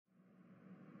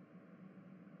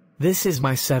This is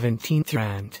my 17th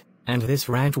rant, and this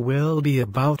rant will be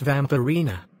about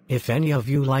Vampirina. If any of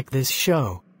you like this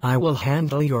show, I will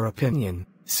handle your opinion,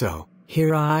 so,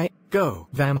 here I go.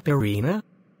 Vampirina?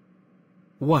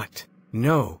 What?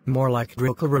 No, more like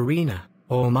Vampirina.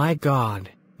 Oh my god,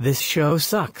 this show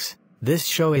sucks. This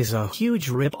show is a huge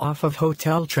rip-off of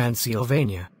Hotel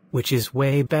Transylvania, which is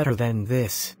way better than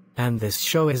this, and this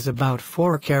show is about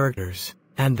 4 characters,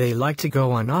 and they like to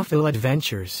go on awful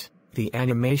adventures. The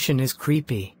animation is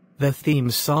creepy, the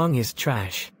theme song is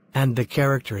trash, and the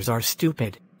characters are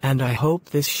stupid, and I hope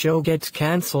this show gets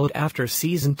cancelled after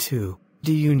season 2.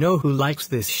 Do you know who likes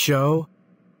this show?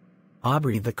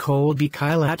 Aubrey the Colby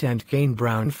Kylat and Kane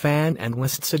Brown fan and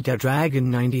Westside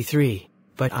Dragon 93,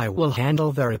 but I will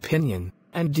handle their opinion.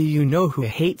 And do you know who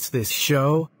hates this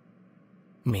show?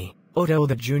 Me, Otto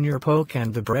the Junior Poke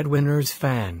and the Breadwinners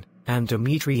fan, and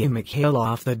Dmitry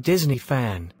Mikhailov the Disney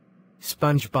fan.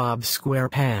 SpongeBob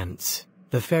SquarePants,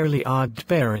 The Fairly Odd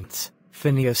Parents,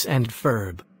 Phineas and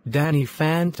Ferb, Danny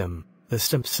Phantom, The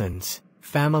Simpsons,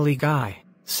 Family Guy,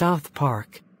 South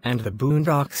Park, and The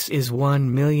Boondocks is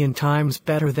 1,000,000 times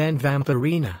better than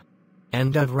Vampirina.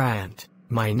 End of rant.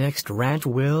 My next rant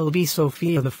will be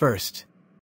Sofia the First.